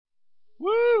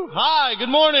Hi, good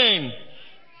morning.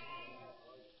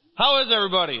 How is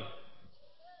everybody?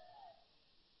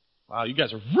 Wow, you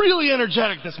guys are really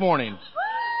energetic this morning.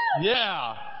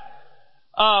 Yeah.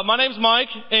 My name's Mike,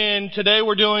 and today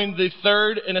we're doing the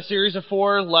third in a series of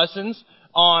 4 lessons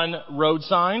on road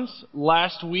signs.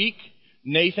 Last week,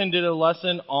 Nathan did a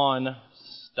lesson on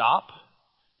stop,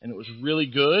 and it was really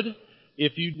good.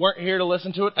 If you weren't here to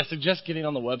listen to it, I suggest getting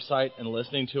on the website and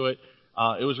listening to it.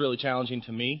 It was really challenging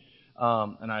to me.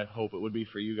 And I hope it would be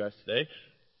for you guys today.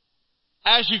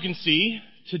 As you can see,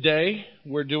 today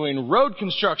we're doing road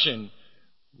construction.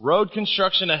 Road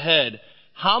construction ahead.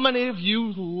 How many of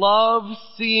you love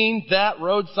seeing that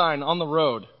road sign on the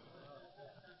road?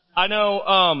 I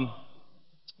know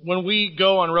when we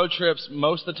go on road trips,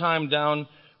 most of the time down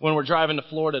when we're driving to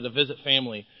Florida to visit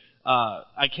family,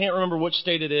 I can't remember which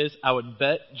state it is. I would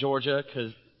bet Georgia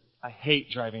because I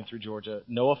hate driving through Georgia.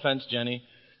 No offense, Jenny.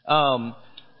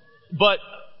 But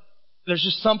there's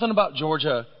just something about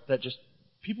Georgia that just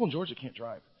people in Georgia can't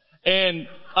drive. And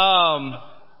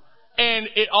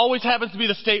it always happens to be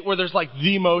the state where there's like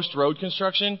the most road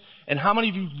construction. And how many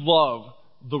of you love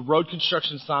the road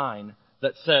construction sign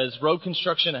that says road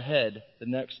construction ahead the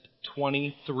next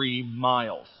 23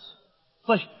 miles? It's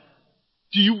like,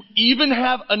 do you even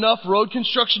have enough road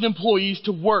construction employees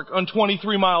to work on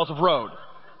 23 miles of road?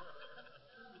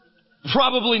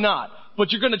 Probably not.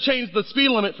 But you're going to change the speed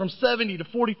limit from 70 to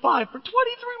 45 for 23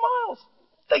 miles.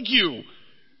 Thank you.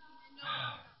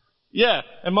 Yeah,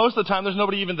 and most of the time there's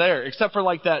nobody even there except for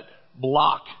like that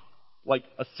block, like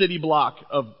a city block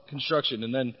of construction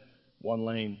and then one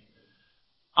lane.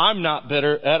 I'm not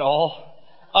bitter at all.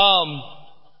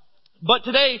 But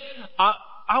today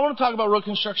I want to talk about road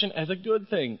construction as a good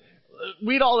thing.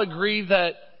 We'd all agree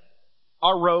that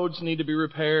our roads need to be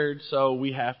repaired, so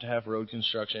we have to have road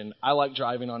construction. I like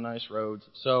driving on nice roads.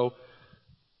 So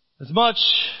as much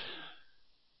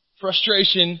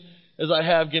frustration as I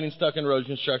have getting stuck in road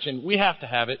construction, we have to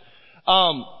have it.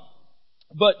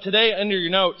 But today, under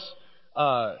your notes,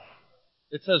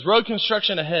 it says, road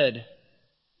construction ahead.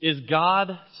 Is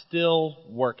God still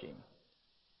working?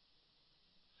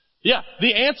 Yeah,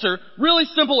 the answer, really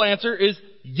simple answer, is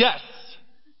yes.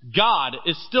 God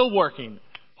is still working.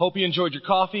 Hope you enjoyed your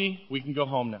coffee. We can go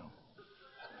home now.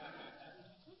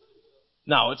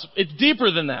 No, it's deeper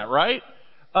than that, right?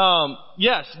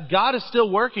 Yes, God is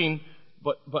still working,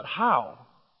 but how?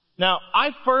 Now, I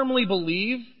firmly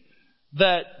believe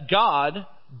that God,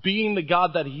 being the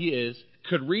God that He is,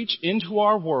 could reach into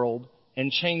our world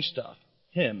and change stuff.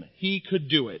 Him. He could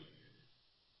do it.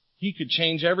 He could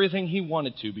change everything He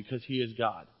wanted to because He is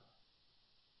God.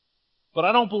 But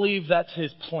I don't believe that's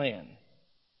His plan.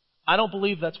 I don't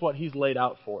believe that's what He's laid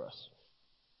out for us.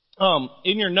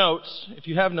 In your notes, if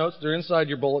you have notes, they're inside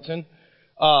your bulletin.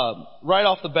 Right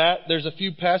off the bat, there's a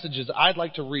few passages I'd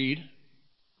like to read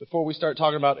before we start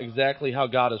talking about exactly how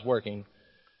God is working.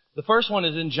 The first one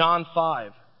is in John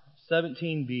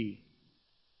 5:17b.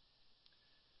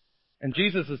 And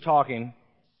Jesus is talking.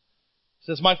 He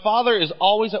says, "My Father is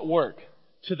always at work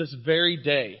to this very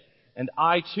day, and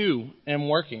I too am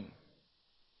working."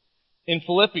 In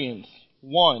Philippians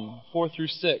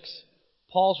 1:4-6,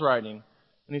 Paul's writing,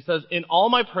 and he says, "In all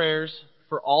my prayers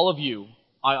for all of you,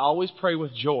 I always pray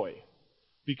with joy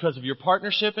because of your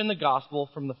partnership in the gospel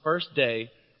from the first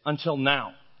day until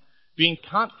now, being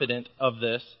confident of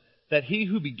this, that He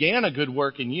who began a good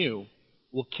work in you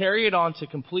will carry it on to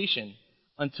completion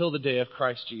until the day of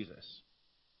Christ Jesus."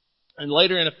 And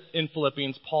later in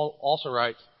Philippians, Paul also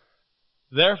writes,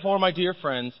 "Therefore, my dear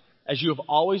friends, as you have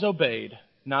always obeyed,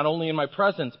 not only in my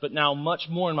presence, but now much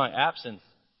more in my absence,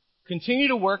 continue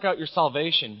to work out your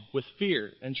salvation with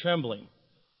fear and trembling.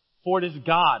 For it is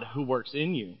God who works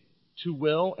in you to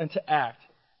will and to act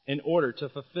in order to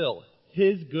fulfill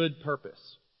His good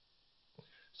purpose."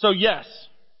 So yes,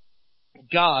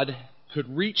 God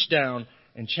could reach down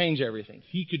and change everything.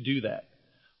 He could do that.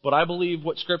 But I believe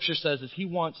what Scripture says is He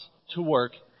wants to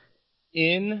work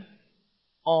in,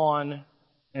 on,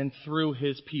 and through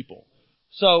His people.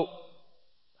 So,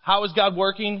 how is God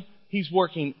working? He's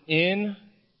working in,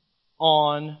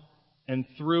 on, and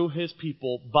through His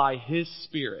people by His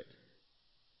Spirit.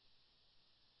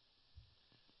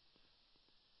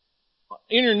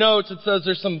 In your notes, it says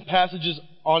there's some passages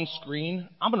on screen.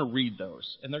 I'm going to read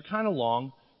those, and they're kind of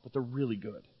long, but they're really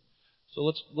good. So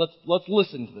let's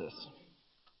listen to this.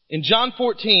 In John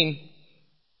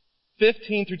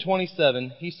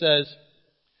 14:15-27, He says,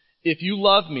 "If you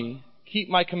love me, keep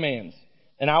my commands,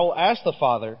 and I will ask the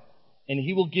Father, and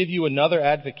He will give you another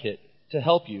advocate to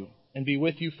help you and be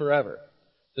with you forever,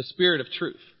 the Spirit of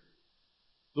truth.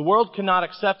 The world cannot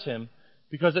accept Him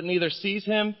because it neither sees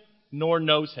Him nor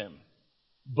knows him.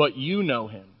 But you know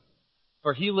him,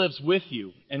 for he lives with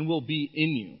you and will be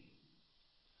in you.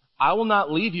 I will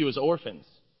not leave you as orphans.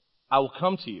 I will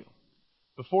come to you.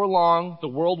 Before long, the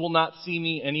world will not see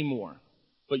me anymore,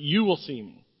 but you will see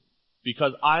me.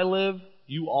 Because I live,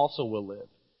 you also will live.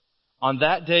 On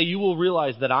that day you will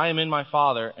realize that I am in my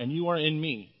Father, and you are in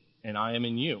me, and I am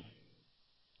in you.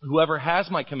 Whoever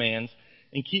has my commands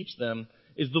and keeps them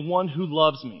is the one who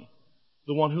loves me.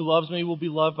 The one who loves me will be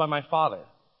loved by my Father,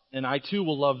 and I too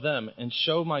will love them and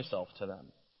show myself to them.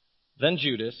 Then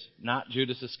Judas, not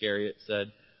Judas Iscariot,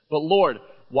 said, But Lord,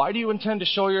 why do you intend to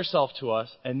show yourself to us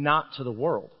and not to the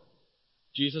world?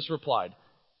 Jesus replied,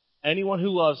 Anyone who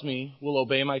loves me will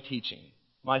obey my teaching.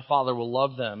 My Father will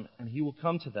love them, and he will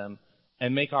come to them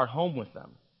and make our home with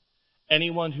them.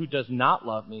 Anyone who does not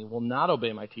love me will not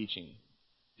obey my teaching.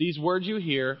 These words you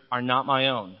hear are not my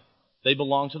own. They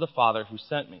belong to the Father who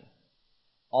sent me.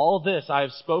 All this I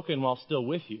have spoken while still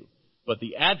with you, but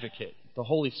the Advocate, the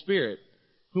Holy Spirit,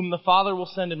 whom the Father will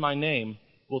send in my name,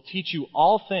 will teach you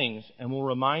all things and will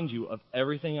remind you of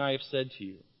everything I have said to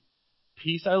you.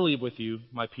 Peace I leave with you,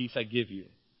 my peace I give you.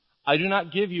 I do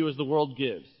not give you as the world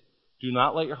gives. Do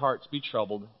not let your hearts be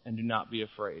troubled, and do not be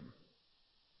afraid.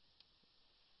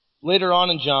 Later on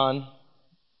in John,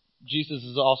 Jesus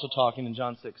is also talking in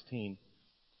John 16.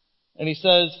 And he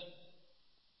says,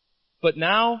 But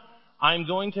now I am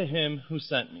going to him who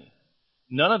sent me.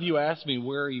 None of you asked me,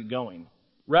 Where are you going?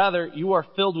 Rather, you are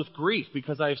filled with grief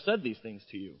because I have said these things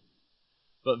to you.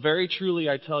 But very truly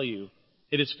I tell you,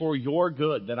 it is for your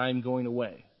good that I am going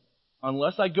away.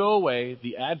 Unless I go away,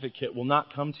 the Advocate will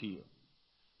not come to you.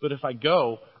 But if I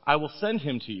go, I will send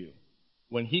him to you.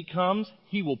 When he comes,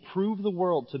 he will prove the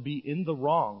world to be in the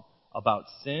wrong about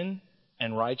sin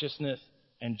and righteousness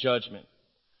and judgment.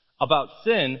 About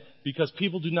sin, because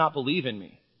people do not believe in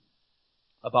me.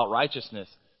 About righteousness,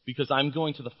 because I'm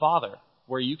going to the Father,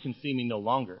 where you can see me no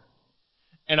longer.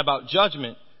 And about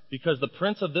judgment, because the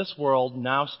prince of this world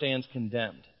now stands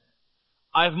condemned.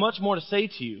 I have much more to say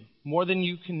to you, more than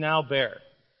you can now bear.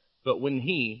 But when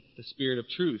he, the Spirit of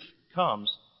truth, comes,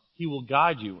 he will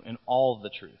guide you in all the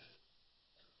truth.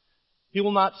 He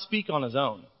will not speak on his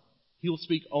own. He will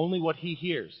speak only what he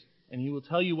hears, and he will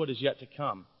tell you what is yet to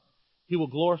come. He will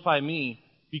glorify me,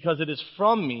 because it is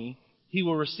from me he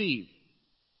will receive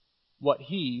what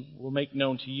he will make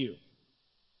known to you.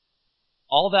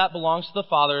 All that belongs to the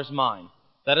Father is mine.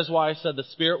 That is why I said the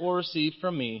Spirit will receive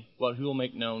from me what he will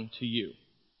make known to you.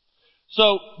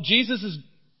 So Jesus is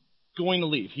going to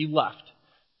leave. He left.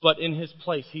 But in his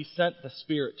place, he sent the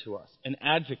Spirit to us, an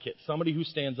advocate, somebody who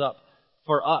stands up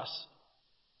for us.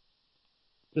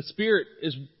 The Spirit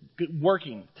is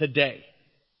working today.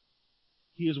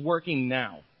 He is working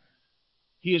now.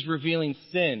 He is revealing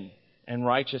sin and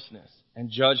righteousness and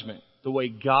judgment the way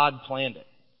God planned it.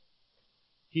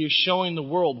 He is showing the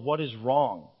world what is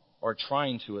wrong, or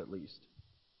trying to at least.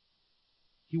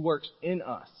 He works in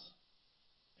us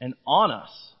and on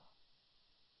us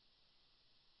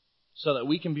so that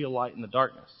we can be a light in the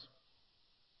darkness.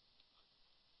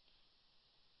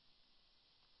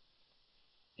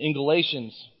 In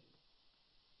Galatians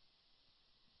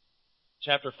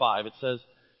chapter 5, it says,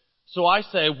 So I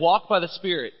say, walk by the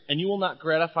Spirit, and you will not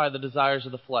gratify the desires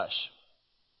of the flesh.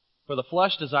 For the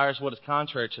flesh desires what is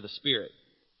contrary to the Spirit,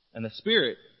 and the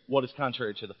Spirit what is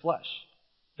contrary to the flesh.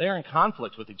 They are in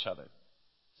conflict with each other,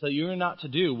 so you are not to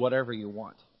do whatever you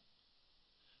want.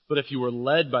 But if you are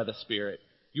led by the Spirit,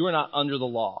 you are not under the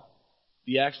law.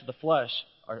 The acts of the flesh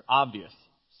are obvious: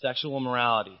 sexual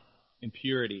immorality,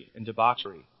 impurity and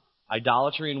debauchery,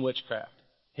 idolatry and witchcraft,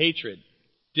 hatred,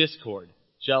 discord,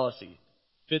 jealousy,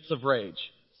 fits of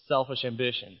rage, selfish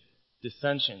ambition,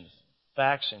 dissensions,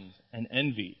 factions, and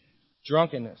envy,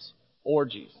 drunkenness,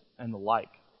 orgies, and the like.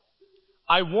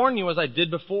 I warn you, as I did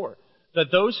before,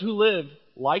 that those who live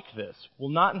like this will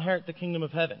not inherit the kingdom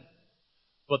of heaven.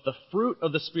 But the fruit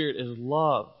of the Spirit is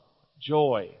love,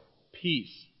 joy,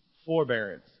 peace,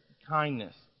 forbearance,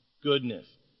 kindness, goodness,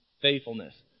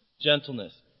 faithfulness,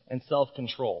 gentleness, and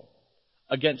self-control.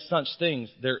 Against such things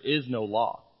there is no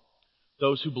law.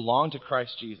 Those who belong to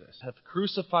Christ Jesus have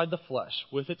crucified the flesh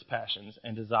with its passions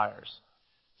and desires.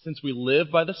 Since we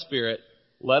live by the Spirit,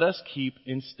 let us keep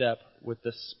in step with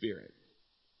the Spirit.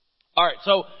 All right,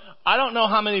 so I don't know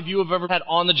how many of you have ever had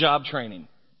on-the-job training,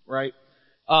 right?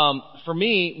 For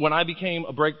me, when I became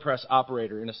a brake press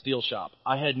operator in a steel shop,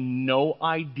 I had no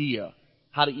idea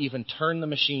how to even turn the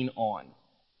machine on,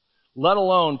 let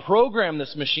alone program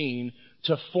this machine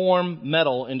to form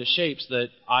metal into shapes that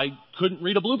I couldn't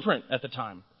read a blueprint at the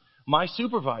time. My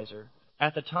supervisor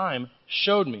at the time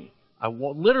showed me. I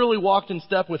literally walked in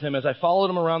step with him as I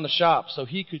followed him around the shop so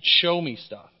he could show me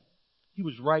stuff. He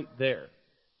was right there.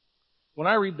 When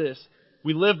I read this,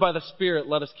 we live by the Spirit,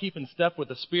 let us keep in step with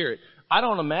the Spirit. I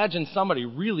don't imagine somebody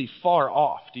really far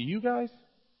off. Do you guys?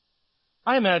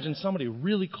 I imagine somebody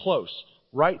really close,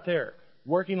 right there,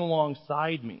 working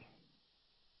alongside me,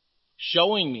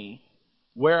 showing me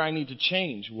where I need to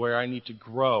change, where I need to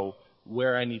grow,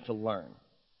 where I need to learn.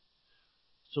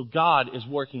 So God is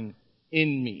working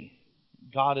in me.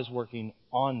 God is working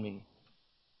on me.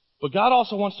 But God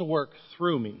also wants to work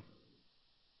through me.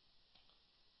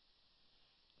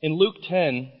 In Luke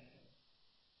 10,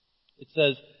 it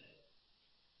says,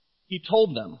 He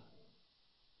told them,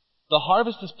 "The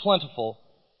harvest is plentiful,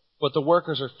 but the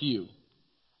workers are few.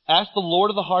 Ask the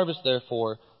Lord of the harvest,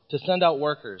 therefore, to send out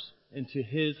workers into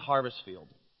His harvest field."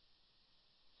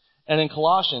 And in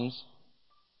Colossians,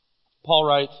 Paul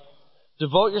writes,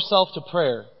 "Devote yourself to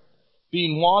prayer,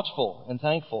 being watchful and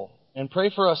thankful, and pray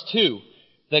for us too,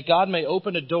 that God may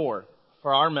open a door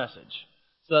for our message,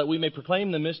 so that we may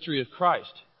proclaim the mystery of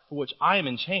Christ, for which I am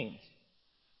in chains.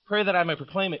 Pray that I may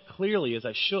proclaim it clearly as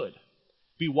I should.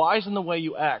 Be wise in the way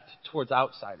you act towards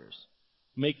outsiders.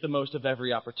 Make the most of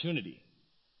every opportunity.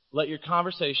 Let your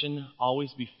conversation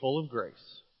always be full of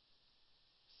grace,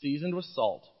 seasoned with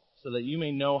salt, so that you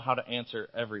may know how to answer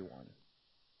everyone."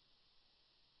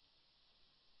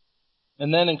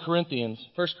 And then in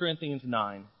 1 Corinthians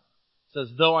 9,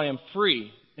 says, "Though I am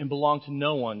free and belong to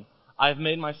no one, I have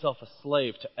made myself a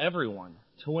slave to everyone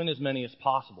to win as many as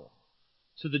possible.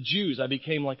 To the Jews I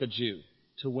became like a Jew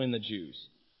to win the Jews.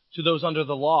 To those under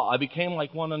the law I became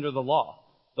like one under the law,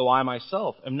 though I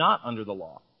myself am not under the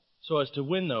law, so as to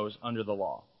win those under the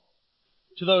law.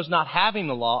 To those not having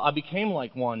the law I became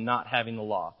like one not having the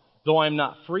law, though I am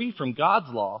not free from God's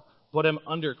law, but am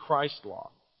under Christ's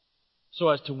law, so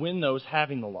as to win those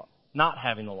having the law, not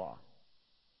having the law.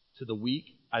 To the weak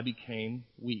I became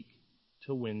weak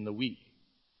to win the weak.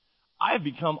 I have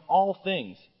become all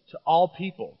things to all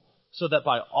people, so that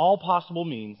by all possible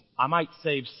means I might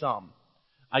save some.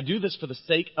 I do this for the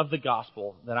sake of the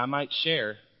gospel, that I might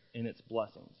share in its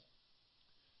blessings."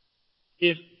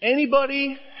 If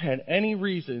anybody had any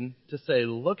reason to say,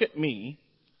 "Look at me,"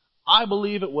 I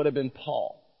believe it would have been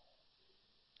Paul.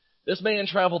 This man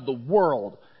traveled the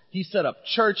world. He set up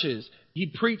churches. He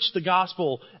preached the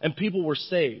gospel, and people were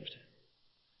saved.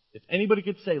 If anybody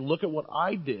could say, "Look at what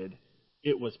I did,"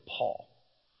 it was Paul.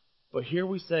 But here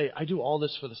we say, "I do all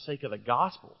this for the sake of the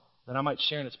gospel, that I might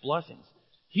share in its blessings."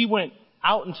 He went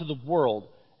out into the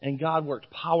world, and God worked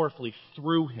powerfully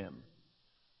through him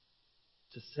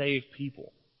to save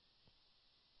people.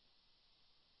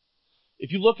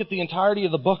 If you look at the entirety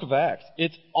of the book of Acts,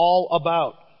 it's all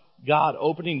about God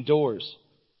opening doors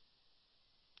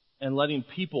and letting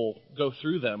people go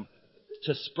through them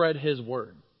to spread His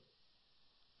word,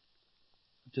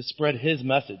 to spread His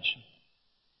message.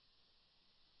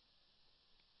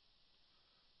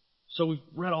 So we've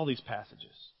read all these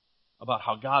passages about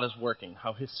how God is working,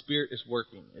 how His Spirit is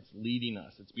working. It's leading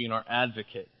us. It's being our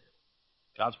advocate.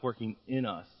 God's working in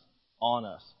us, on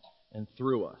us, and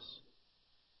through us.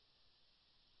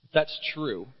 If that's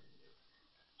true,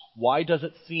 why does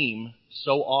it seem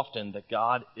so often that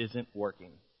God isn't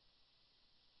working?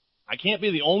 I can't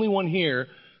be the only one here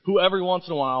who every once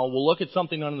in a while will look at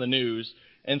something on the news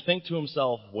and think to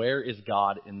himself, "Where is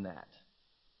God in that?"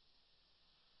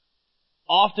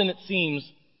 Often it seems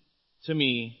to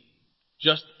me,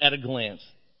 just at a glance,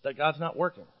 that God's not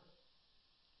working.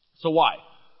 So why?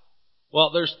 Well,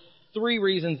 there's 3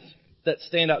 reasons that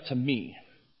stand out to me.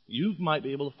 You might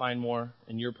be able to find more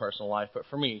in your personal life, but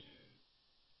for me,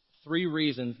 3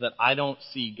 reasons that I don't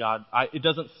see God, it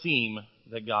doesn't seem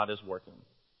that God is working.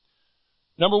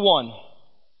 Number 1,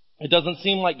 it doesn't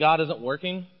seem like God isn't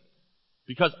working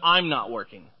because I'm not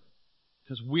working,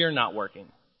 because we're not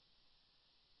working.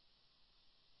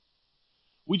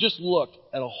 We just looked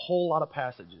at a whole lot of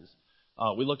passages.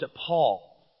 We looked at Paul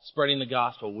spreading the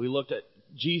gospel. We looked at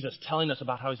Jesus telling us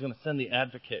about how He's going to send the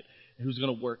advocate who's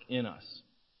going to work in us.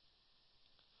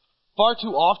 Far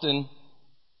too often,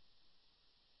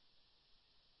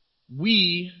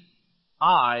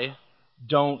 I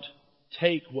don't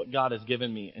take what God has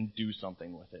given me and do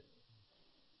something with it.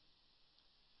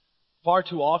 Far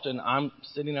too often, I'm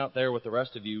sitting out there with the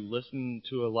rest of you listening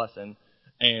to a lesson,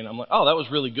 and I'm like, "Oh, that was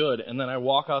really good," and then I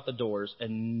walk out the doors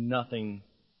and nothing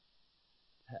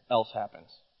else happens.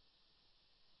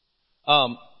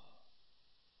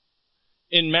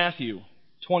 In Matthew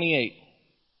 28,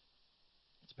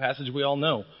 it's a passage we all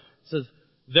know. It says,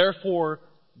 "Therefore,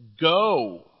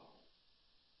 go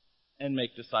and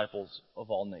make disciples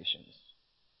of all nations."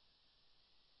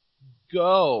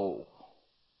 go.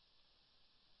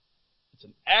 It's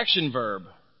an action verb.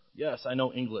 Yes, I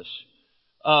know English.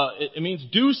 It means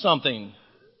do something.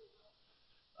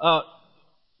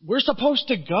 We're supposed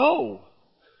to go.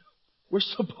 We're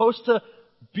supposed to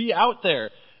be out there.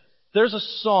 There's a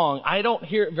song, I don't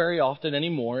hear it very often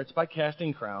anymore. It's by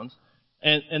Casting Crowns.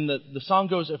 And the song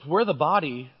goes, if we're the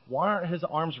body, why aren't his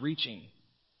arms reaching?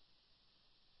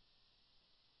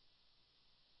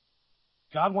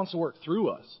 God wants to work through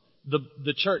us.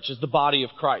 The church is the body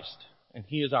of Christ, and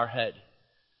he is our head.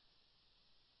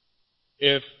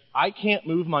 If I can't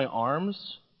move my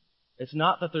arms, it's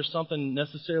not that there's something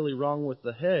necessarily wrong with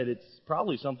the head. It's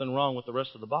probably something wrong with the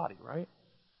rest of the body, right?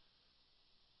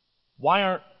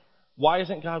 Why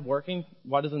isn't God working?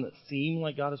 Why doesn't it seem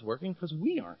like God is working? Because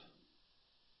we aren't.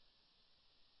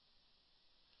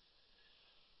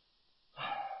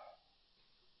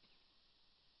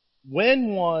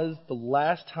 When was the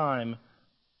last time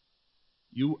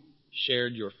you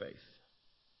shared your faith?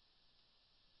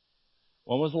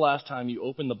 When was the last time you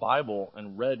opened the Bible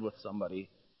and read with somebody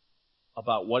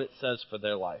about what it says for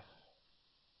their life?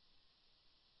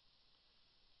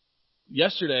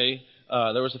 Yesterday,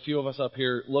 there was a few of us up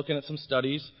here looking at some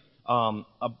studies of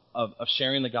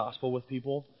sharing the gospel with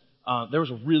people. There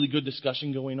was a really good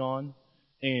discussion going on.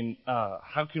 And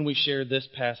how can we share this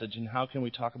passage? And how can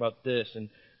we talk about this? And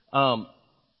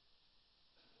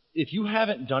if you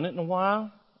haven't done it in a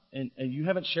while, and you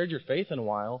haven't shared your faith in a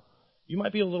while, you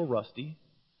might be a little rusty.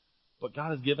 But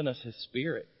God has given us His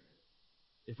Spirit.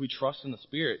 If we trust in the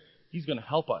Spirit, He's going to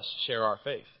help us share our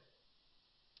faith.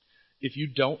 If you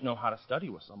don't know how to study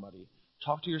with somebody,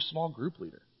 talk to your small group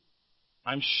leader.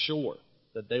 I'm sure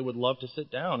that they would love to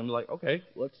sit down and be like, okay,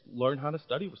 let's learn how to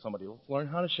study with somebody. Let's learn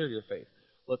how to share your faith.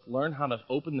 Let's learn how to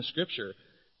open the Scripture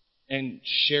and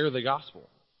share the gospel.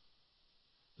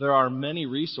 There are many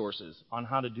resources on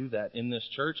how to do that in this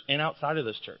church and outside of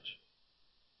this church.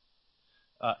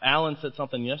 Alan said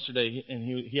something yesterday, and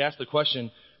he asked the question,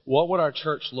 what would our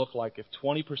church look like if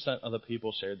 20% of the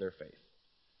people shared their faith?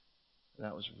 And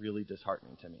that was really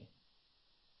disheartening to me.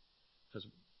 Because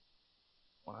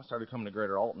when I started coming to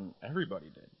Greater Alton,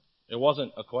 everybody did. It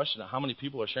wasn't a question of how many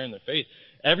people are sharing their faith.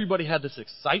 Everybody had this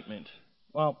excitement.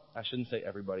 Well, I shouldn't say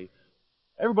everybody.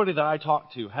 Everybody that I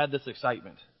talked to had this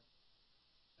excitement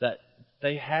that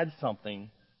they had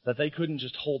something that they couldn't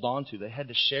just hold on to. They had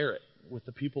to share it with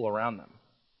the people around them.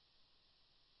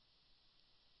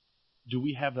 Do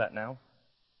we have that now?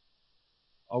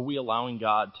 Are we allowing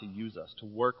God to use us, to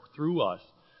work through us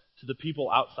to the people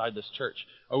outside this church?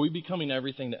 Are we becoming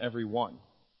everything to everyone?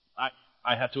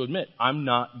 I have to admit, I'm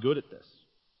not good at this.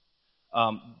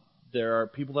 There are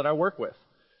people that I work with.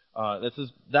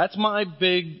 That's my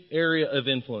big area of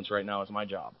influence right now is my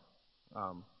job.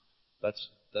 That's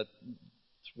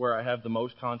where I have the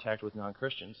most contact with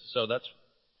non-Christians. So that's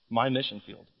my mission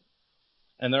field.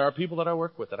 And there are people that I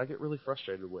work with that I get really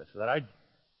frustrated with, that I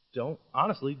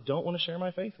honestly don't want to share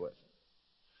my faith with.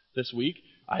 This week,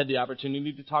 I had the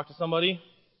opportunity to talk to somebody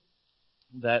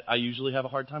that I usually have a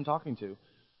hard time talking to.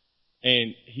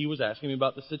 And he was asking me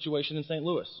about the situation in St.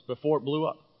 Louis before it blew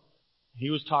up. He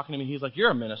was talking to me. He's like,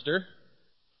 you're a minister.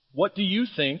 What do you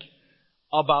think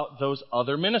about those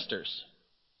other ministers?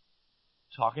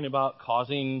 Talking about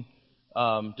causing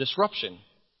disruption.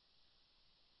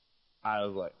 I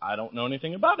was like, I don't know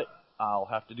anything about it. I'll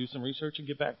have to do some research and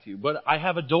get back to you. But I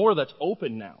have a door that's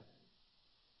open now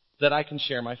that I can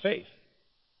share my faith.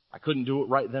 I couldn't do it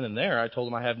right then and there. I told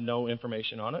him I have no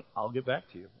information on it. I'll get back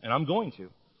to you. And I'm going to.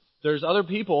 There's other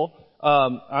people.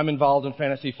 I'm involved in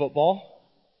fantasy football.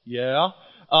 Yeah.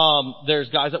 There's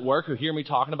guys at work who hear me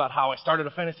talking about how I started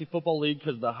a fantasy football league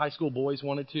because the high school boys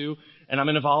wanted to. And I'm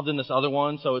involved in this other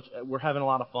one. So we're having a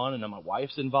lot of fun. And then my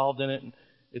wife's involved in it. And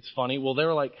it's funny. Well, they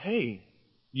were like, hey,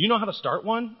 you know how to start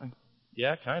one?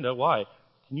 Yeah, kind of. Why?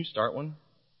 Can you start one?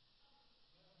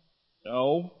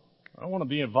 No. I don't want to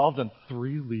be involved in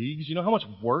 3 leagues. You know how much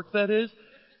work that is?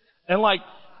 And like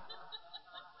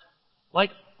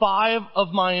 5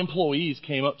 of my employees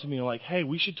came up to me and were like, hey,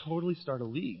 we should totally start a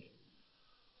league.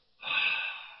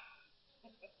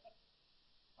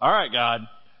 All right, God.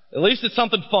 At least it's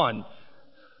something fun.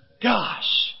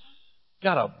 Gosh.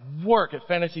 Gotta work at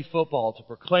fantasy football to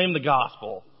proclaim the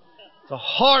gospel. It's a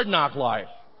hard knock life.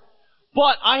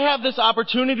 But I have this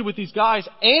opportunity with these guys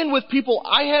and with people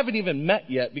I haven't even met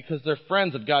yet because they're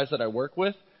friends of guys that I work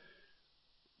with,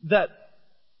 that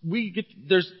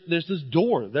there's this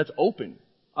door that's open.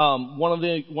 One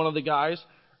of the guys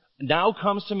now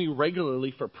comes to me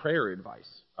regularly for prayer advice,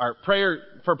 or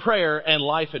prayer and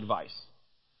life advice,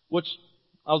 which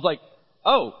I was like,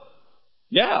 oh,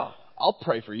 yeah, I'll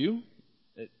pray for you.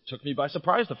 it took me by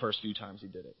surprise the first few times he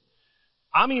did it.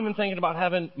 I'm even thinking about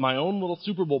having my own little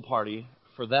Super Bowl party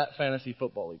for that fantasy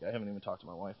football league. I haven't even talked to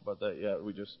my wife about that yet.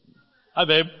 Hi,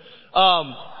 babe.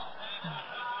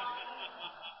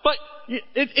 But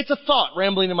it's a thought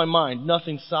rambling in my mind.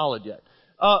 Nothing solid yet.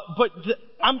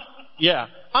 I'm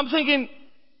thinking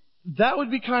that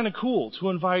would be kind of cool to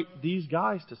invite these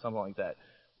guys to something like that.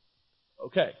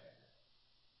 Okay.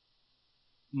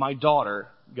 My daughter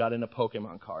got into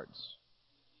Pokemon cards.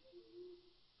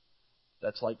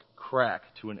 That's like crack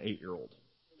to an 8-year-old.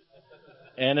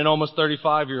 And an almost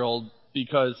 35-year-old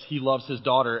because he loves his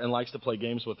daughter and likes to play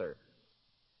games with her.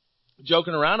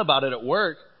 Joking around about it at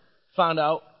work, found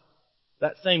out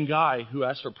that same guy who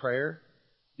asked for prayer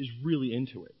is really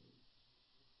into it.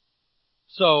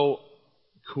 So,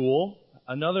 cool.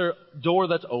 Another door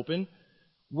that's open.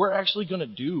 We're actually going to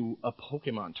do a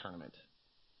Pokemon tournament.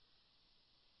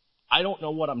 I don't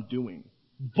know what I'm doing,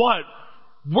 but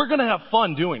we're going to have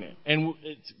fun doing it. And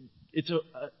it's an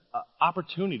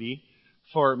opportunity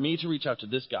for me to reach out to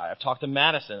this guy. I've talked to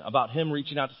Madison about him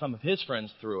reaching out to some of his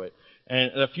friends through it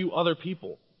and a few other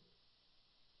people.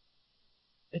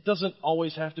 It doesn't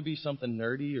always have to be something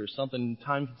nerdy or something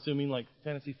time-consuming like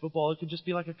fantasy football. It could just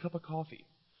be like a cup of coffee.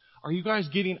 Are you guys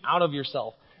getting out of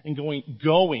yourself and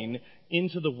going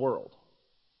into the world?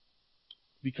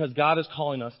 Because God is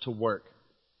calling us to work.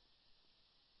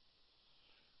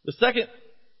 The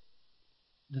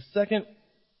second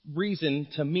reason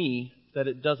to me that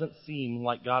it doesn't seem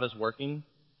like God is working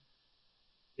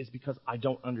is because I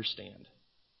don't understand.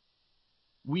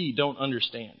 We don't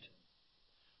understand.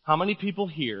 How many people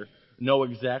here know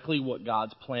exactly what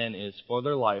God's plan is for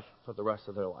their life for the rest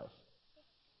of their life?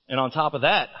 And on top of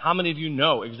that, how many of you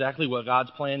know exactly what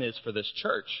God's plan is for this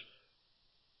church?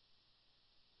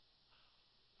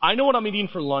 I know what I'm eating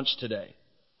for lunch today.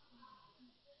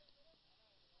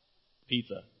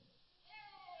 Pizza.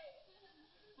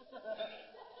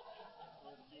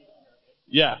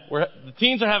 Yeah, the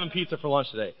teens are having pizza for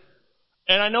lunch today.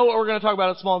 And I know what we're going to talk about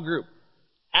in a small group.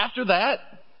 After that,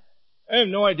 I have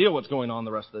no idea what's going on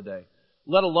the rest of the day,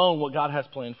 let alone what God has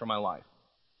planned for my life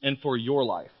and for your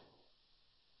life.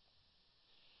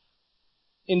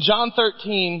 In John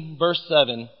 13, verse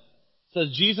 7, it says,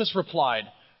 Jesus replied,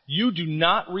 "You do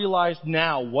not realize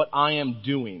now what I am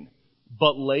doing,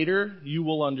 but later you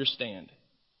will understand."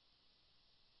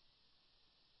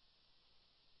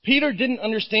 Peter didn't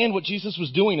understand what Jesus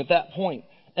was doing at that point.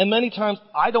 And many times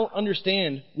I don't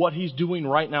understand what he's doing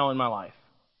right now in my life.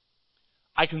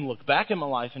 I can look back at my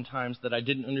life in times that I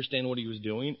didn't understand what he was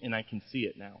doing, and I can see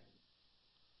it now.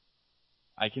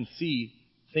 I can see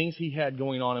things he had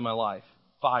going on in my life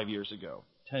 5 years ago,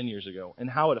 10 years ago,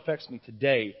 and how it affects me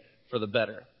today for the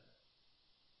better.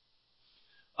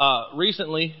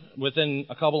 Recently, within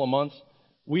a couple of months,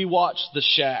 we watched The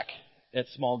Shack at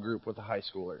small group with the high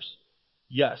schoolers.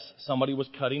 Yes, somebody was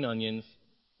cutting onions,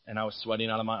 and I was sweating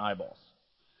out of my eyeballs.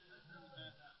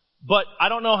 But I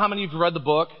don't know how many of you have read the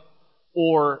book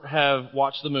or have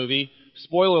watched the movie.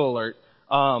 Spoiler alert.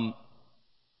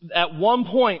 At one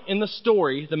point in the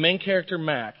story, the main character,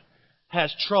 Mac,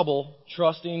 has trouble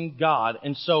trusting God,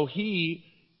 and so he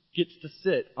gets to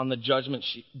sit on the judgment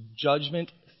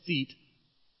seat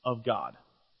of God.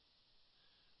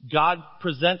 God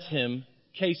presents him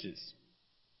cases.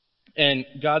 And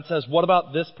God says, what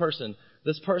about this person?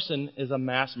 This person is a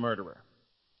mass murderer.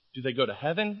 Do they go to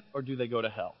heaven or do they go to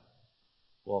hell?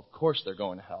 Well, of course they're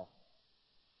going to hell.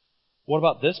 What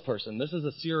about this person? This is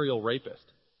a serial rapist.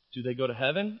 Do they go to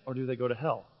heaven or do they go to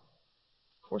hell?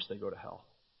 Of course they go to hell.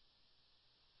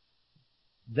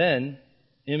 Then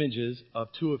images of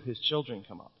two of his children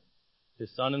come up,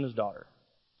 his son and his daughter.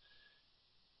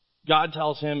 God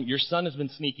tells him, your son has been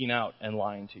sneaking out and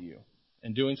lying to you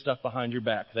and doing stuff behind your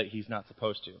back that he's not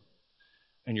supposed to.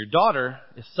 And your daughter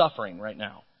is suffering right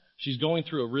now. She's going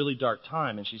through a really dark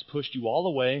time, and she's pushed you all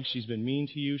away. She's been mean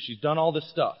to you. She's done all this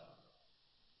stuff.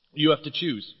 You have to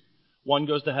choose. One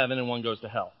goes to heaven and one goes to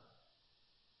hell.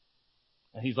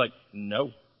 And he's like,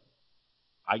 no,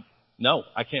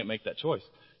 I can't make that choice.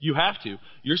 You have to.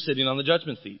 You're sitting on the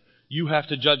judgment seat. You have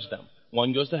to judge them.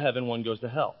 One goes to heaven, one goes to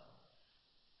hell.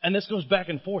 And this goes back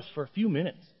and forth for a few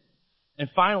minutes. And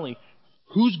finally,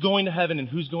 who's going to heaven and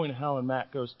who's going to hell? And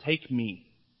Matt goes, take me.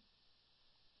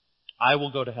 I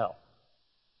will go to hell.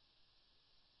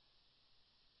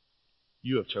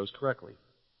 You have chose correctly.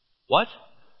 What?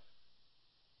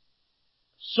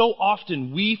 So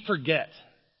often we forget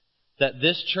that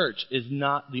this church is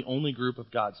not the only group of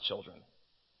God's children.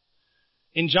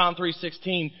 In John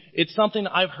 3:16, it's something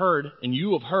I've heard, and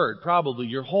you have heard probably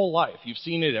your whole life. You've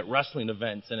seen it at wrestling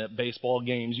events and at baseball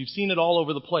games. You've seen it all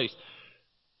over the place.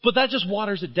 But that just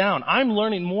waters it down. I'm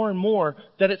learning more and more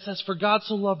that it says, for God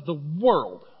so loved the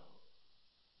world,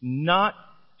 not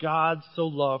God so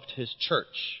loved his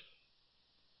church.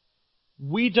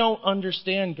 We don't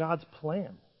understand God's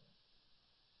plan.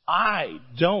 I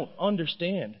don't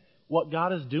understand what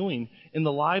God is doing in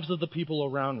the lives of the people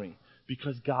around me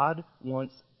because God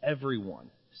wants everyone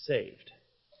saved.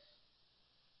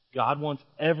 God wants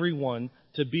everyone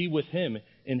to be with him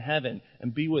in heaven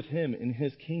and be with him in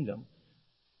his kingdom.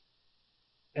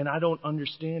 And I don't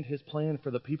understand his plan for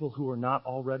the people who are not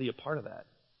already a part of that.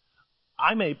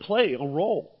 I may play a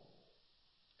role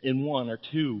in one or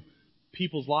two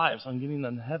people's lives on getting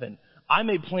them to heaven. I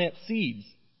may plant seeds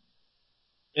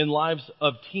in lives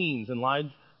of teens and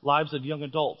lives of young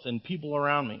adults and people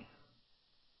around me.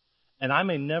 And I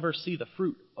may never see the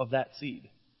fruit of that seed.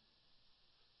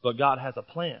 But God has a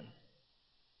plan.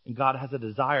 And God has a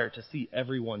desire to see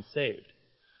everyone saved.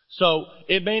 So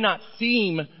it may not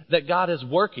seem that God is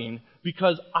working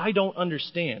because I don't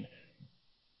understand.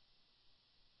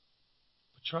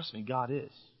 But trust me, God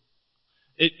is.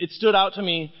 It stood out to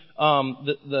me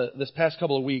this past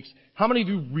couple of weeks. How many of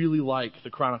you really like the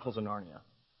Chronicles of Narnia?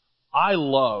 I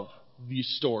love these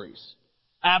stories.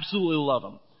 Absolutely love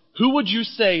them. Who would you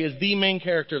say is the main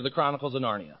character of the Chronicles of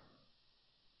Narnia?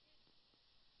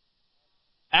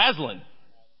 Aslan.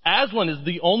 Aslan is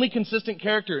the only consistent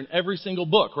character in every single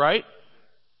book, right?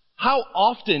 How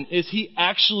often is he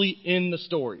actually in the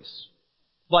stories?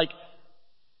 Like,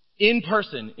 in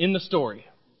person, in the story?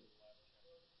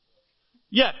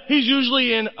 Yeah, he's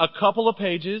usually in a couple of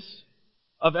pages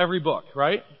of every book,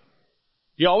 right?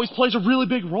 He always plays a really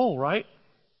big role, right?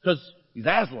 Because he's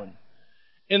Aslan.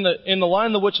 In the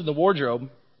Lion, the Witch, and the Wardrobe,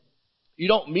 you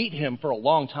don't meet him for a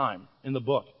long time in the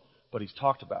book, but he's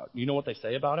talked about. You know what they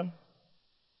say about him?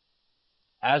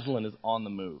 Aslan is on the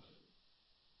move.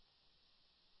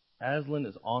 Aslan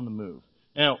is on the move.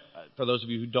 Now, for those of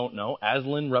you who don't know,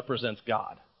 Aslan represents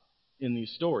God in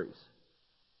these stories.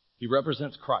 He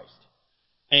represents Christ.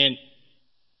 And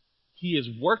he is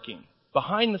working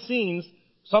behind the scenes,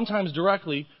 sometimes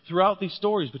directly, throughout these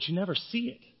stories, but you never see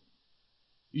it.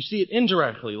 You see it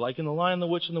indirectly, like in The Lion, the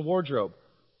Witch, and the Wardrobe.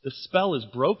 The spell is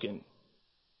broken,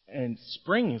 and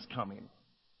spring is coming.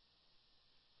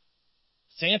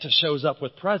 Santa shows up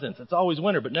with presents. It's always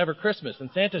winter, but never Christmas, and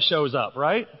Santa shows up,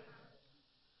 right?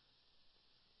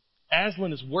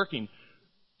 Aslan is working.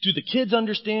 Do the kids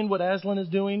understand what Aslan is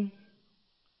doing?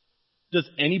 Does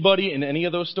anybody in any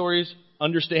of those stories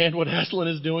understand what Aslan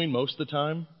is doing most of the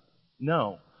time?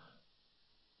 No.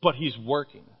 But he's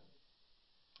working.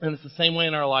 And it's the same way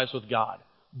in our lives with God.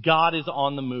 God is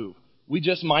on the move. We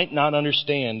just might not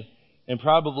understand, and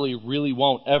probably really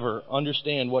won't ever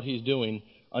understand what he's doing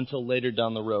until later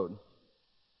down the road.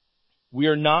 We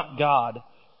are not God,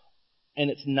 and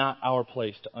it's not our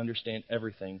place to understand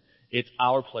everything. It's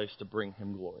our place to bring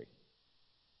him glory.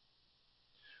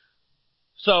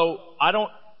 So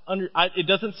it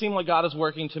doesn't seem like God is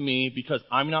working to me because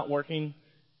I'm not working,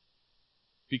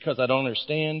 because I don't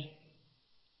understand,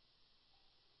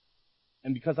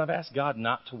 and because I've asked God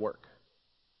not to work.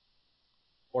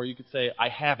 Or you could say, I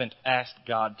haven't asked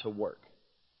God to work.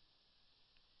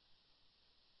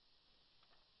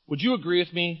 Would you agree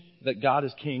with me that God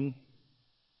is king?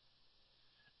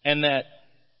 And that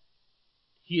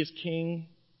he is king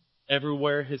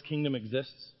everywhere his kingdom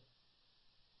exists?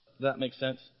 Does that make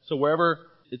sense? So wherever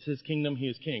it's his kingdom, he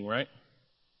is king, right?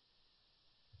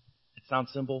 It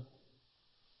sounds simple.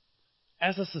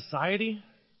 As a society,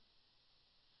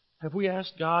 have we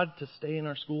asked God to stay in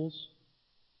our schools?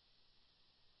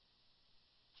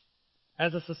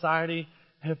 As a society,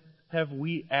 have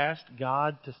we asked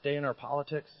God to stay in our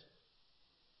politics?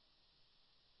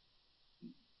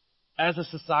 As a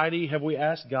society, have we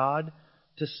asked God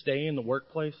to stay in the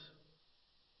workplace?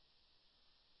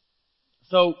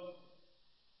 So,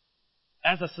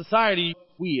 as a society,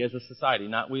 we as a society,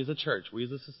 not we as a church, we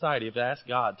as a society have asked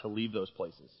God to leave those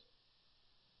places.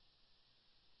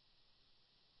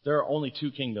 There are only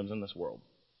two kingdoms in this world.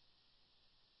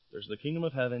 There's the kingdom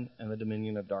of heaven and the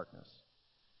dominion of darkness.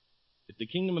 If the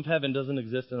kingdom of heaven doesn't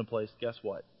exist in a place, guess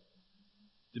what?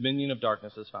 Dominion of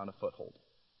darkness has found a foothold.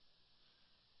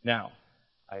 Now,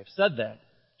 I have said that.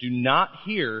 Do not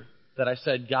hear that I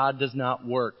said God does not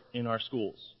work in our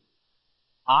schools.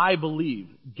 I believe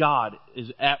God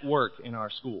is at work in our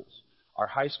schools. Our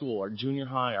high school, our junior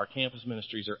high, our campus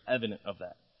ministries are evident of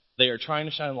that. They are trying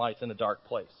to shine lights in a dark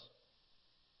place.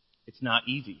 It's not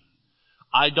easy.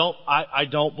 I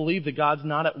don't believe that God's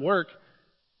not at work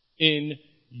in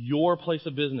your place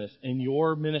of business, in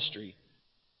your ministry.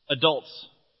 Adults,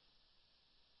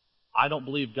 I don't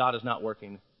believe God is not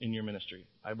working in your ministry.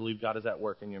 I believe God is at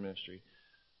work in your ministry.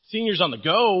 Seniors on the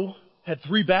Go had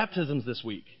 3 baptisms this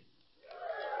week.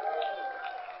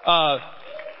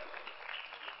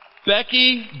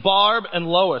 Becky, Barb, and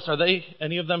Lois. Are they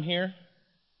any of them here?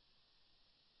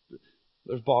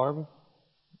 There's Barb.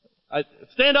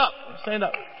 Stand up. Stand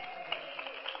up.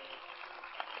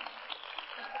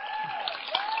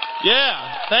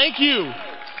 Yeah, thank you.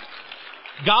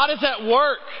 God is at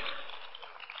work.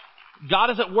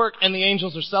 God is at work, and the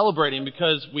angels are celebrating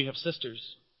because we have sisters.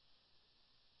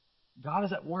 God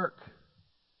is at work.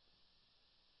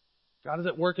 God is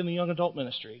at work in the young adult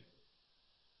ministry.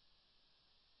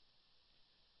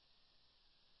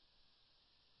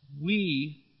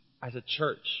 We, as a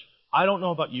church, I don't know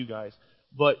about you guys,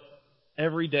 but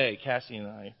every day, Cassie and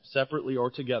I, separately or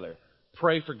together,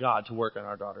 pray for God to work in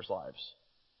our daughters' lives.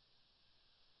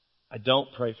 I don't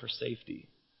pray for safety.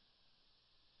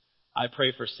 I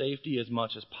pray for safety as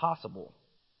much as possible,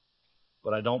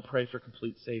 but I don't pray for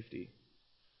complete safety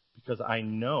because I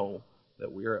know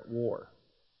that we are at war.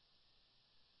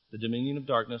 The dominion of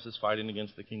darkness is fighting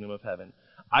against the kingdom of heaven.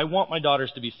 I want my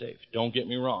daughters to be safe, don't get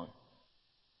me wrong,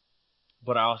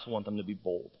 but I also want them to be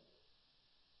bold.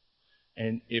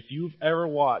 And if you've ever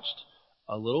watched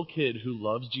a little kid who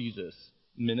loves Jesus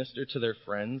minister to their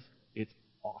friends, it's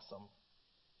awesome.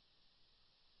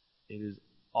 It is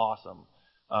awesome.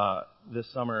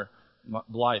 This summer,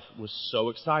 Blythe was so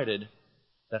excited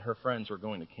that her friends were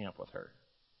going to camp with her.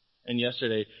 And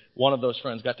yesterday, one of those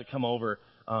friends got to come over.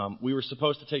 We were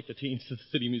supposed to take the teens to the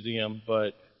City Museum,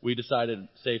 but we decided,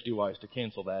 safety-wise, to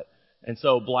cancel that. And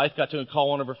so Blythe got to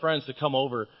call one of her friends to come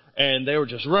over, and they were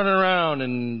just running around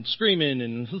and screaming,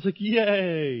 and it was like,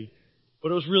 yay!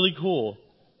 But it was really cool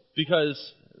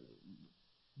because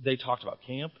they talked about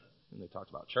camp, and they talked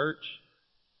about church.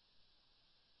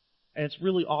 And it's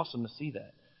really awesome to see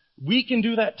that. We can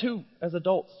do that too as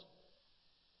adults.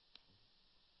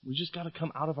 We just got to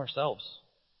come out of ourselves.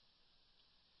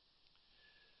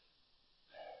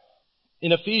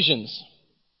 In Ephesians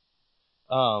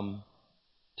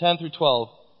 10 through 12,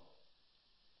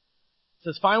 it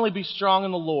says, "Finally be strong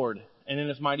in the Lord and in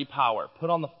His mighty power. Put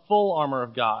on the full armor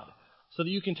of God so that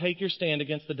you can take your stand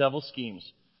against the devil's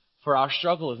schemes. For our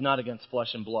struggle is not against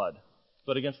flesh and blood,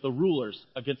 but against the rulers,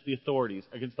 against the authorities,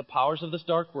 against the powers of this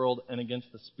dark world, and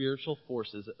against the spiritual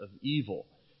forces of evil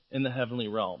in the heavenly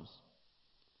realms."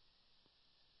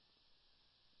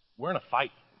 We're in a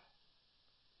fight.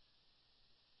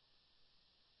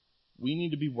 We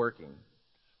need to be working.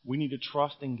 We need to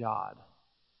trust in God.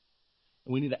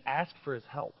 And we need to ask for His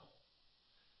help.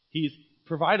 He's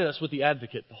provided us with the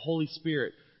advocate, the Holy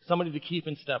Spirit, somebody to keep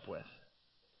in step with.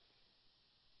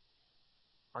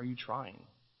 Are you trying?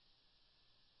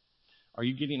 Are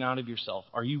you getting out of yourself?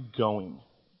 Are you going?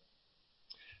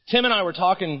 Tim and I were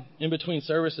talking in between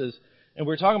services, and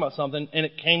we were talking about something, and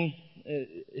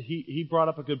he brought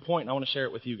up a good point, and I want to share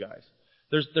it with you guys.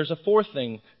 There's a fourth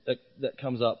thing that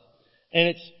comes up, and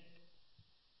it's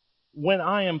when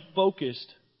I am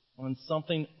focused on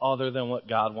something other than what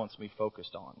God wants me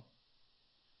focused on.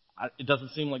 It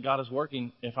doesn't seem like God is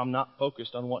working if I'm not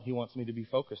focused on what He wants me to be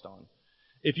focused on.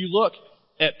 If you look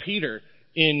at Peter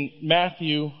in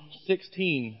Matthew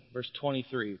 16, verse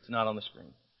 23, it's not on the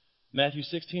screen. Matthew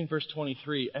 16, verse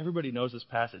 23, everybody knows this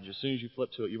passage. As soon as you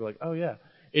flip to it, you're like, oh yeah.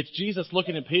 It's Jesus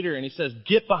looking at Peter and He says,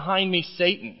 "Get behind me,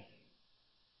 Satan."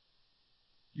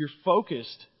 You're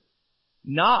focused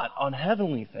not on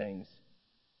heavenly things,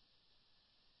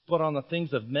 but on the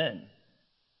things of men.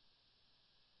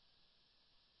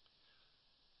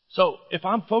 So if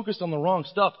I'm focused on the wrong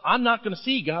stuff, I'm not going to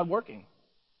see God working.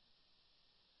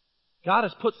 God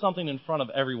has put something in front of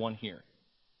everyone here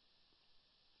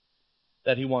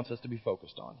that He wants us to be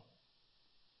focused on.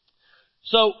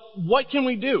 So what can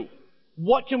we do?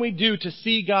 What can we do to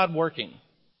see God working?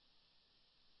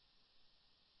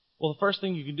 Well, the first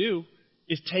thing you can do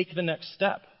is take the next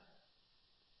step.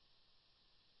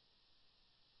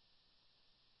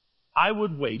 I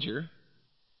would wager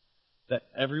that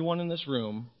everyone in this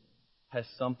room has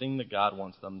something that God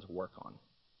wants them to work on.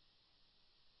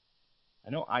 I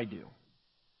know I do.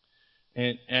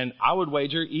 And I would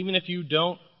wager, even if you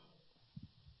don't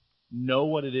know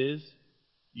what it is,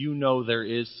 you know there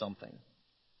is something.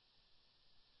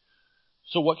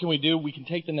 So what can we do? We can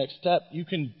take the next step. You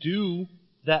can do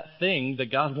that thing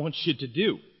that God wants you to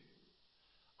do.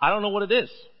 I don't know what it is.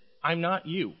 I'm not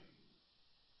you.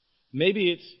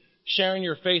 Maybe it's sharing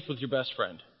your faith with your best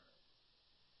friend.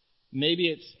 Maybe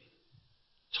it's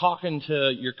talking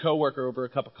to your coworker over a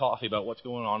cup of coffee about what's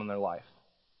going on in their life.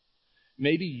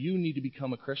 Maybe you need to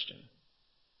become a Christian.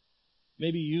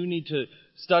 Maybe you need to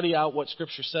study out what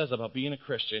Scripture says about being a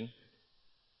Christian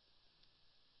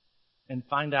and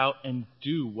find out and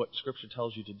do what Scripture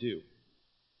tells you to do.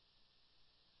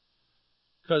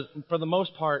 Because for the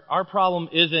most part, our problem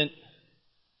isn't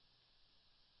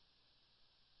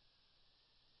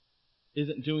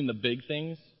doing the big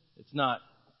things. It's not.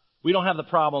 We don't have the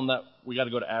problem that we got to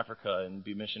go to Africa and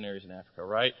be missionaries in Africa,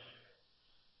 right?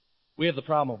 We have the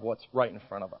problem of what's right in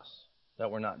front of us that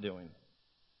we're not doing.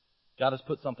 God has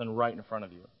put something right in front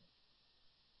of you.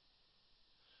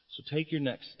 So take your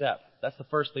next step. That's the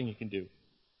first thing you can do.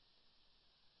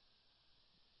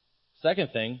 Second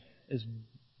thing is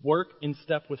work in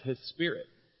step with His Spirit.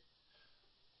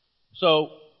 So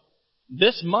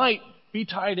this might be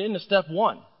tied into step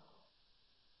 1.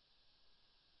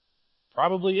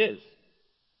 Probably is.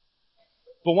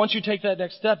 But once you take that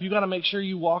next step, you got to make sure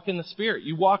you walk in the Spirit.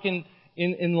 You walk in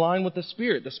line with the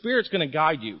Spirit. The Spirit's going to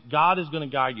guide you. God is going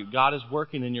to guide you. God is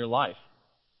working in your life.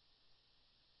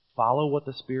 Follow what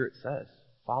the Spirit says.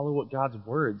 Follow what God's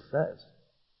Word says.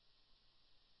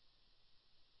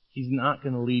 He's not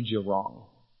going to lead you wrong.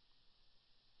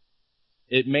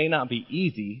 It may not be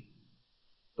easy,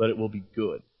 but it will be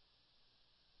good.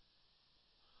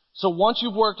 So once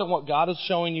you've worked on what God is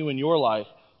showing you in your life,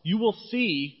 you will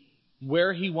see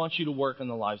where He wants you to work in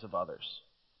the lives of others.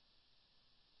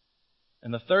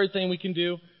 And the third thing we can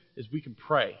do is we can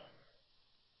pray.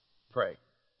 Pray.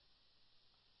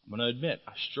 I'm going to admit,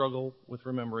 I struggle with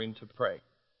remembering to pray.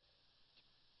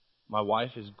 My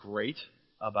wife is great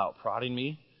about prodding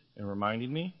me and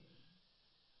reminding me.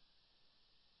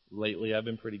 Lately, I've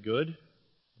been pretty good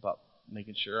about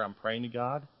making sure I'm praying to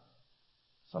God.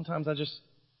 Sometimes I just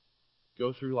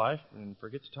go through life and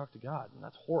forget to talk to God, and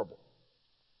that's horrible.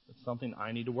 It's something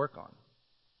I need to work on.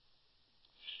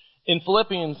 In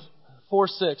Philippians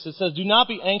 4:6, it says, "Do not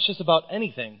be anxious about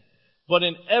anything, but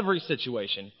in every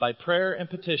situation, by prayer and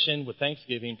petition with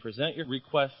thanksgiving, present your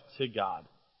requests to God."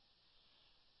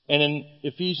 And in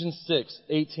Ephesians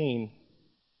 6:18, it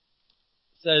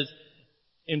says,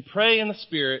 "And pray in the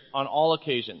Spirit on all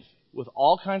occasions, with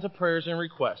all kinds of prayers and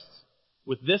requests.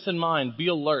 With this in mind, be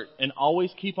alert and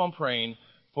always keep on praying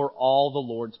for all the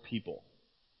Lord's people."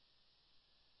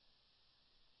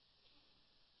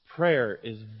 Prayer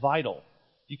is vital.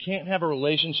 You can't have a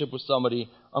relationship with somebody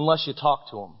unless you talk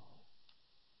to them.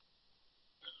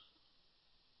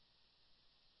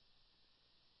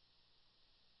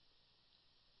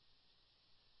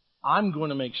 I'm going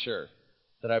to make sure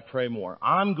that I pray more.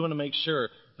 I'm going to make sure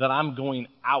that I'm going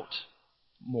out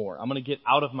more. I'm going to get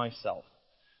out of myself.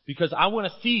 Because I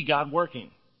want to see God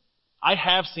working. I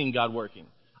have seen God working.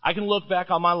 I can look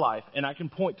back on my life and I can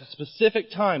point to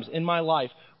specific times in my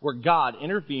life where God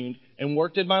intervened and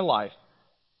worked in my life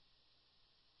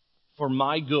for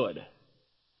my good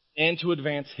and to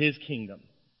advance His kingdom.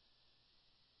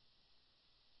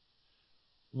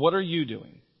 What are you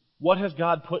doing? What has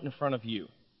God put in front of you?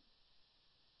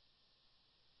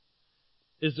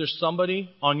 Is there somebody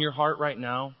on your heart right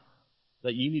now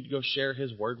that you need to go share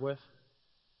His word with?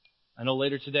 I know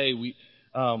later today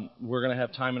we're going to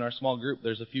have time in our small group.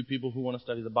 There's a few people who want to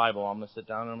study the Bible. I'm going to sit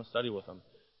down and I'm going to study with them.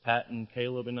 Pat and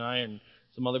Caleb and I and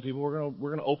some other people, we're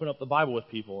going to open up the Bible with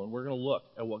people and we're going to look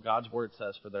at what God's word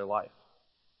says for their life.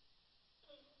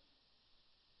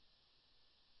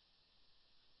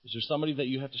 Is there somebody that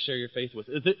you have to share your faith with?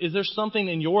 Is there something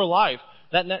in your life,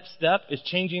 that next step is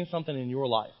changing something in your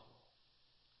life?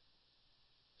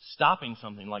 Stopping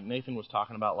something like Nathan was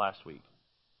talking about last week.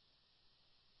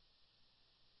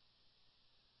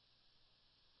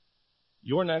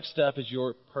 Your next step is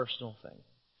your personal thing.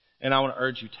 And I want to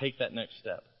urge you, take that next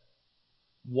step.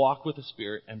 Walk with the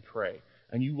Spirit and pray.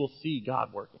 And you will see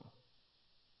God working.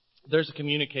 There's a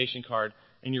communication card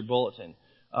in your bulletin.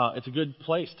 It's a good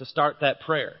place to start that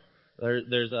prayer.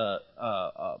 There's a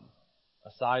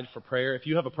side for prayer. If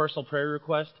you have a personal prayer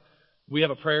request, we have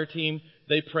a prayer team.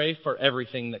 They pray for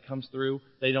everything that comes through.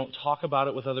 They don't talk about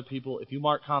it with other people. If you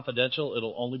mark confidential,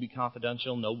 it'll only be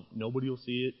confidential. Nobody will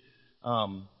see it.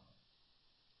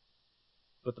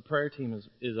 But the prayer team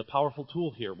is a powerful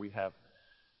tool here we have.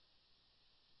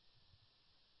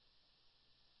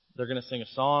 They're going to sing a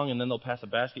song, and then they'll pass a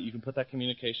basket. You can put that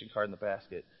communication card in the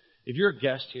basket. If you're a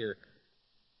guest here,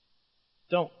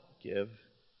 don't give.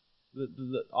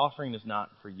 The offering is not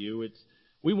for you.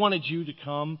 We wanted you to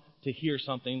come to hear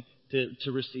something,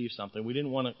 to receive something. We didn't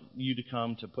want you to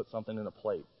come to put something in a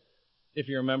plate. If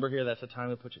you're a member here, that's the time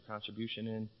to put your contribution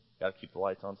in. Got to keep the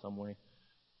lights on some way.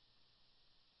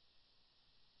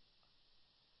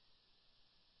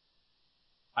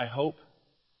 I hope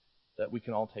that we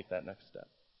can all take that next step.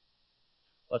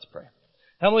 Let's pray.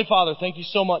 Heavenly Father, thank you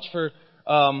so much for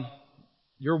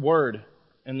your word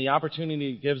and the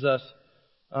opportunity it gives us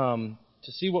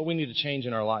to see what we need to change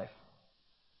in our life.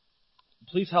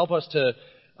 Please help us to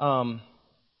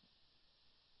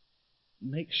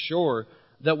make sure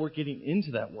that we're getting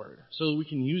into that word so that we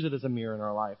can use it as a mirror in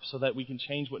our life, so that we can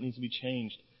change what needs to be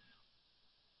changed.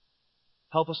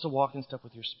 Help us to walk in step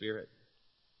with your Spirit.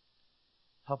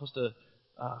 Help us to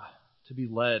be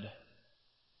led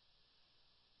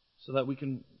so that we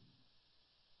can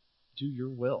do your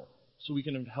will, so we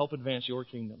can help advance your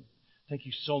kingdom. Thank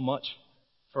you so much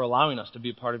for allowing us to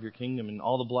be a part of your kingdom and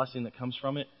all the blessing that comes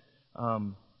from it.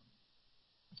 I'm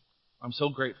so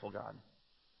grateful, God,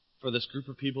 for this group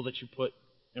of people that you put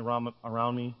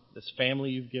around me, this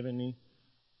family you've given me.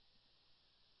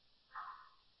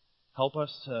 Help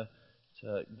us to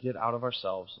get out of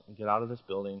ourselves and get out of this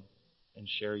building and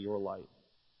share your light.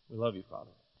 We love you,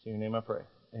 Father. In your name I pray.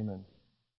 Amen.